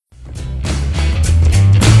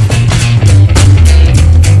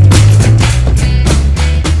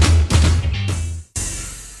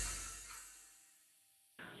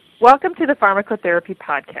Welcome to the Pharmacotherapy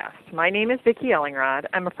Podcast. My name is Vicki Ellingrod.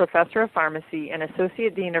 I'm a professor of pharmacy and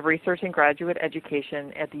associate dean of research and graduate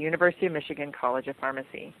education at the University of Michigan College of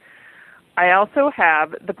Pharmacy. I also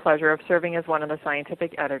have the pleasure of serving as one of the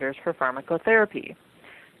scientific editors for Pharmacotherapy.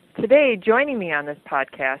 Today, joining me on this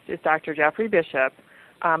podcast is Dr. Jeffrey Bishop,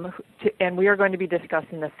 and we are going to be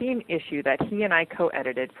discussing the theme issue that he and I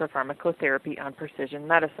co-edited for Pharmacotherapy on Precision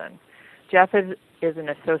Medicine. Jeff is an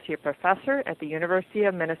associate professor at the University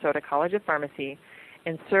of Minnesota College of Pharmacy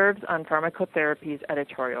and serves on Pharmacotherapy's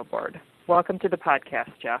editorial board. Welcome to the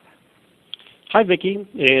podcast, Jeff. Hi, Vicki,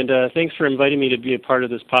 and thanks for inviting me to be a part of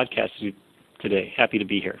this podcast today. Happy to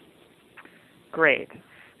be here. Great.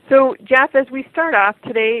 So, Jeff, as we start off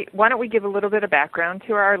today, why don't we give a little bit of background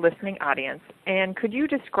to our listening audience, and could you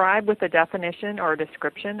describe with a definition or a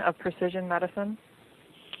description of precision medicine?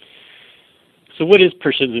 So what is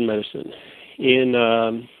precision medicine? In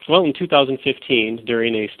 2015,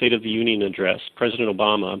 during a State of the Union address, President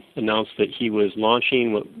Obama announced that he was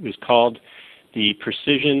launching what was called the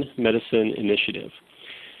Precision Medicine Initiative.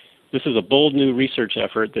 This is a bold new research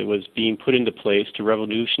effort that was being put into place to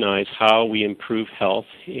revolutionize how we improve health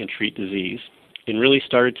and treat disease, and really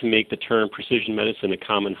started to make the term precision medicine a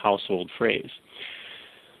common household phrase.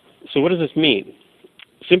 So what does this mean?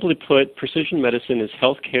 Simply put, precision medicine is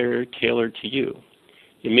healthcare tailored to you.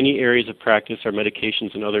 In many areas of practice, our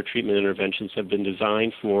medications and other treatment interventions have been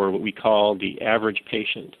designed for what we call the average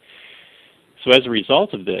patient. So as a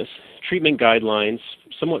result of this, treatment guidelines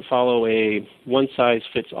somewhat follow a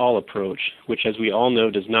one-size-fits-all approach, which, as we all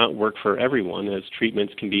know, does not work for everyone, as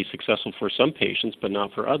treatments can be successful for some patients but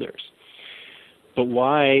not for others. But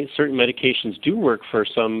why certain medications do work for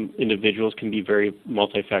some individuals can be very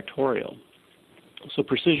multifactorial. So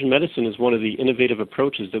precision medicine is one of the innovative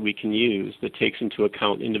approaches that we can use that takes into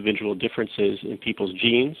account individual differences in people's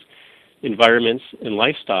genes, environments, and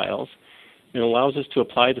lifestyles, and allows us to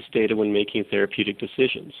apply this data when making therapeutic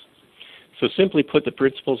decisions. So simply put, the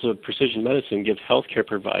principles of precision medicine give healthcare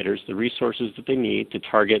providers the resources that they need to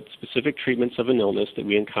target specific treatments of an illness that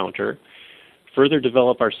we encounter, further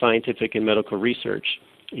develop our scientific and medical research,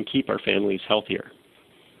 and keep our families healthier.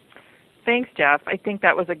 Thanks, Jeff. I think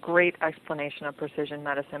that was a great explanation of precision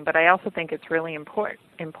medicine, but I also think it's really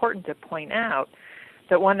important to point out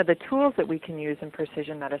that one of the tools that we can use in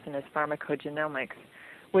precision medicine is pharmacogenomics,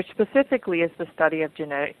 which specifically is the study of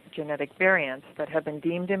genetic variants that have been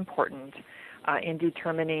deemed important in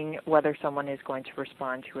determining whether someone is going to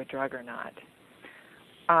respond to a drug or not.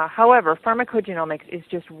 However, pharmacogenomics is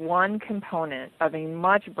just one component of a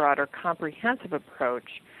much broader comprehensive approach,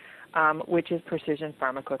 which is precision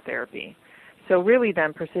pharmacotherapy. So really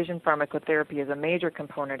then, precision pharmacotherapy is a major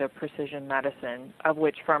component of precision medicine, of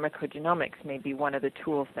which pharmacogenomics may be one of the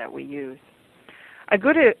tools that we use. A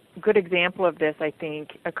good example of this, I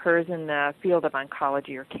think, occurs in the field of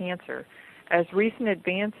oncology or cancer, as recent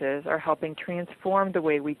advances are helping transform the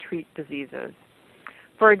way we treat diseases.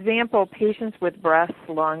 For example, patients with breast,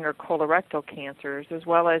 lung, or colorectal cancers, as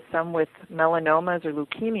well as some with melanomas or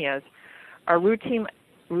leukemias, are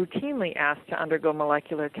routinely asked to undergo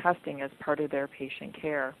molecular testing as part of their patient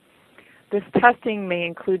care. This testing may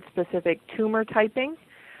include specific tumor typing,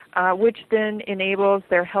 which then enables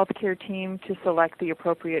their healthcare team to select the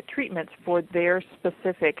appropriate treatments for their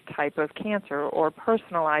specific type of cancer, or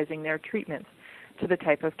personalizing their treatments to the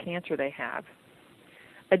type of cancer they have.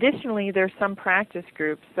 Additionally, there are some practice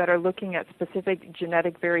groups that are looking at specific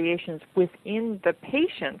genetic variations within the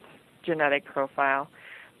patient's genetic profile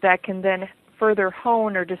that can then further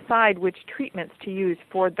hone or decide which treatments to use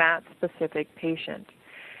for that specific patient.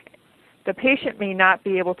 The patient may not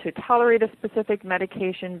be able to tolerate a specific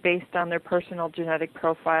medication based on their personal genetic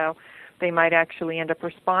profile. They might actually end up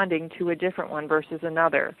responding to a different one versus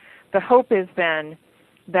another. The hope is then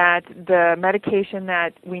that the medication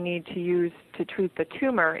that we need to use to treat the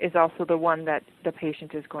tumor is also the one that the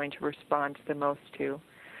patient is going to respond the most to.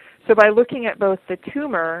 So by looking at both the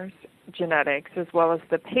tumor's genetics as well as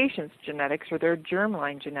the patient's genetics, or their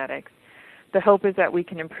germline genetics, the hope is that we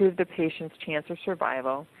can improve the patient's chance of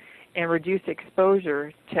survival and reduce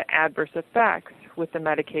exposure to adverse effects with the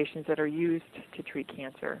medications that are used to treat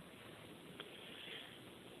cancer.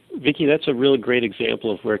 Vicki, that's a really great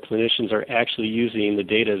example of where clinicians are actually using the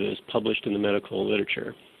data that is published in the medical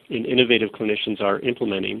literature. And innovative clinicians are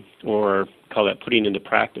implementing, or call that putting into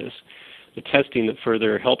practice, the testing that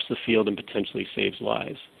further helps the field and potentially saves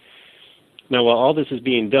lives. Now, while all this is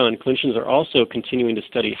being done, clinicians are also continuing to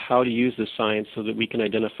study how to use this science so that we can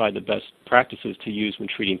identify the best practices to use when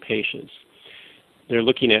treating patients. They're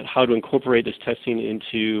looking at how to incorporate this testing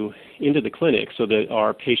into the clinic so that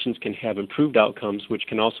our patients can have improved outcomes, which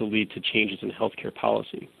can also lead to changes in healthcare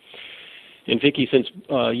policy. And Vicki, since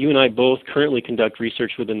you and I both currently conduct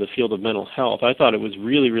research within the field of mental health, I thought it was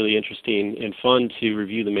really, really interesting and fun to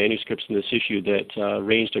review the manuscripts in this issue that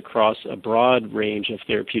ranged across a broad range of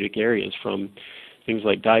therapeutic areas, from things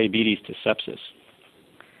like diabetes to sepsis.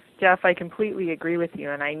 Jeff, I completely agree with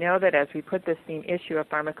you, and I know that as we put this theme issue of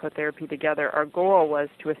pharmacotherapy together, our goal was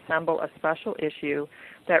to assemble a special issue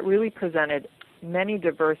that really presented many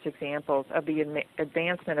diverse examples of the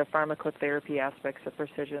advancement of pharmacotherapy aspects of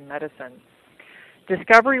precision medicine.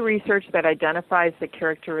 Discovery research that identifies the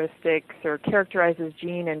characteristics or characterizes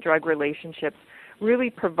gene and drug relationships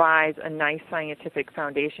really provides a nice scientific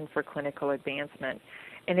foundation for clinical advancement.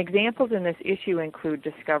 And examples in this issue include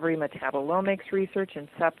discovery metabolomics research in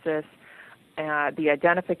sepsis, the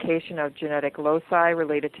identification of genetic loci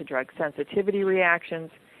related to drug sensitivity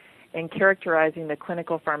reactions, and characterizing the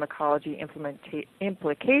clinical pharmacology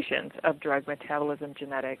implications of drug metabolism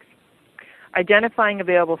genetics. Identifying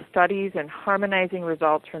available studies and harmonizing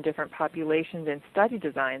results from different populations and study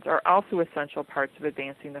designs are also essential parts of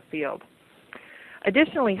advancing the field.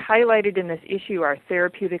 Additionally, highlighted in this issue are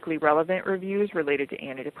therapeutically relevant reviews related to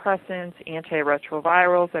antidepressants,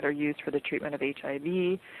 antiretrovirals that are used for the treatment of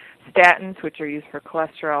HIV, statins, which are used for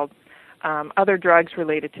cholesterol, other drugs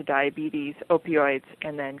related to diabetes, opioids,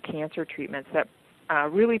 and then cancer treatments that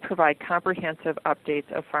really provide comprehensive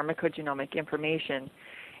updates of pharmacogenomic information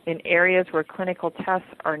in areas where clinical tests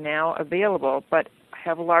are now available but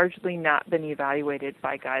have largely not been evaluated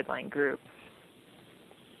by guideline groups.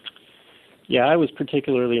 Yeah, I was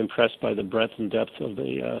particularly impressed by the breadth and depth of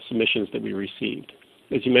the submissions that we received.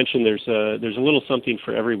 As you mentioned, there's a little something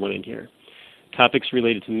for everyone in here. Topics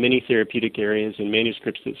related to many therapeutic areas and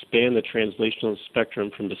manuscripts that span the translational spectrum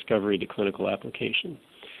from discovery to clinical application.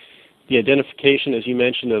 The identification, as you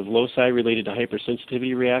mentioned, of loci related to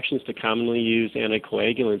hypersensitivity reactions to commonly used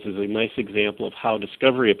anticoagulants is a nice example of how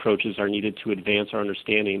discovery approaches are needed to advance our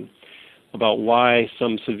understanding about why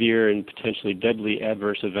some severe and potentially deadly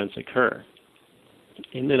adverse events occur.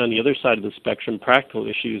 And then on the other side of the spectrum, practical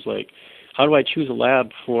issues like how do I choose a lab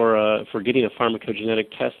for getting a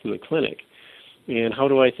pharmacogenetic test in the clinic? And how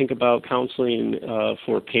do I think about counseling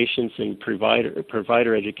for patients and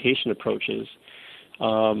provider education approaches?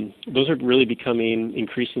 Those are really becoming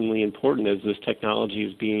increasingly important as this technology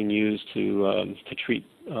is being used to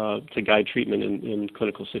guide treatment in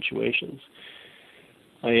clinical situations.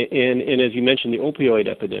 And as you mentioned, the opioid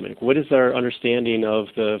epidemic. What is our understanding of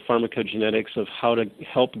the pharmacogenetics of how to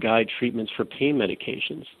help guide treatments for pain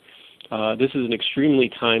medications? This is an extremely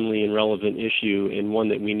timely and relevant issue, and one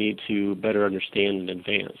that we need to better understand in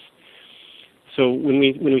advance. So when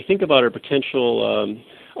we think about our potential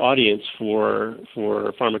audience for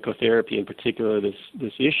pharmacotherapy, in particular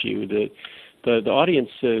this issue, the audience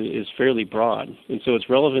is fairly broad, and so it's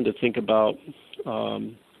relevant to think about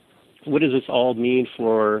what does this all mean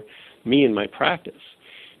for me in my practice.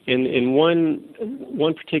 And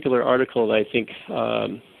one particular article that I think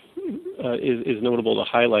is notable to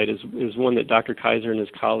highlight is one that Dr. Kaiser and his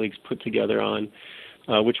colleagues put together on,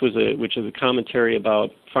 which is a commentary about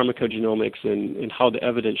pharmacogenomics and how the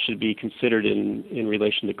evidence should be considered in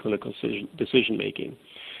relation to clinical decision making.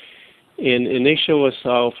 And they show us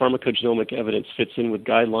how pharmacogenomic evidence fits in with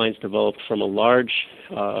guidelines developed from large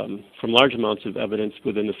amounts of evidence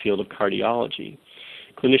within the field of cardiology.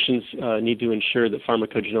 Clinicians need to ensure that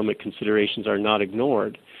pharmacogenomic considerations are not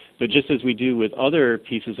ignored, but just as we do with other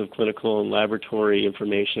pieces of clinical and laboratory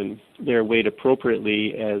information, they're weighed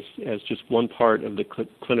appropriately as just one part of the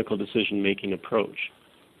clinical decision-making approach.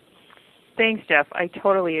 Thanks, Jeff. I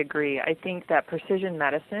totally agree. I think that precision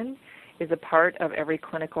medicine is a part of every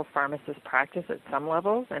clinical pharmacist practice at some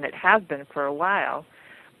levels, and it has been for a while.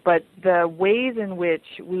 But the ways in which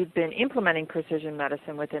we've been implementing precision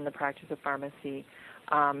medicine within the practice of pharmacy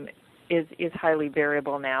is highly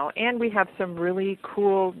variable now, and we have some really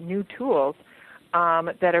cool new tools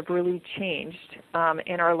that have really changed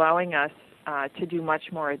and are allowing us to do much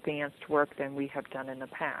more advanced work than we have done in the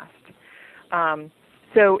past.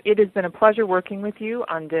 So it has been a pleasure working with you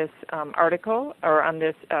on this article, or on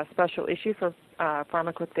this special issue for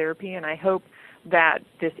pharmacotherapy, and I hope that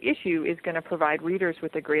this issue is going to provide readers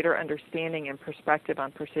with a greater understanding and perspective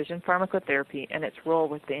on precision pharmacotherapy and its role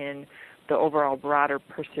within the overall broader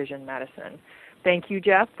precision medicine. Thank you,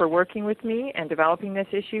 Jeff, for working with me and developing this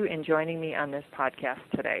issue and joining me on this podcast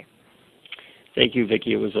today. Thank you,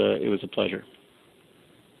 Vicki. It was a pleasure.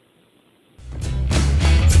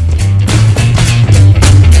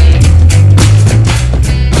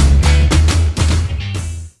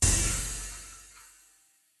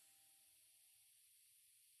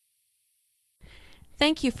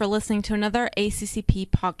 Thank you for listening to another ACCP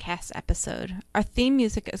podcast episode. Our theme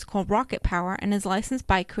music is called Rocket Power and is licensed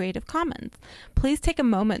by Creative Commons. Please take a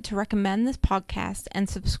moment to recommend this podcast and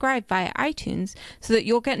subscribe via iTunes so that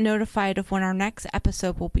you'll get notified of when our next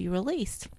episode will be released.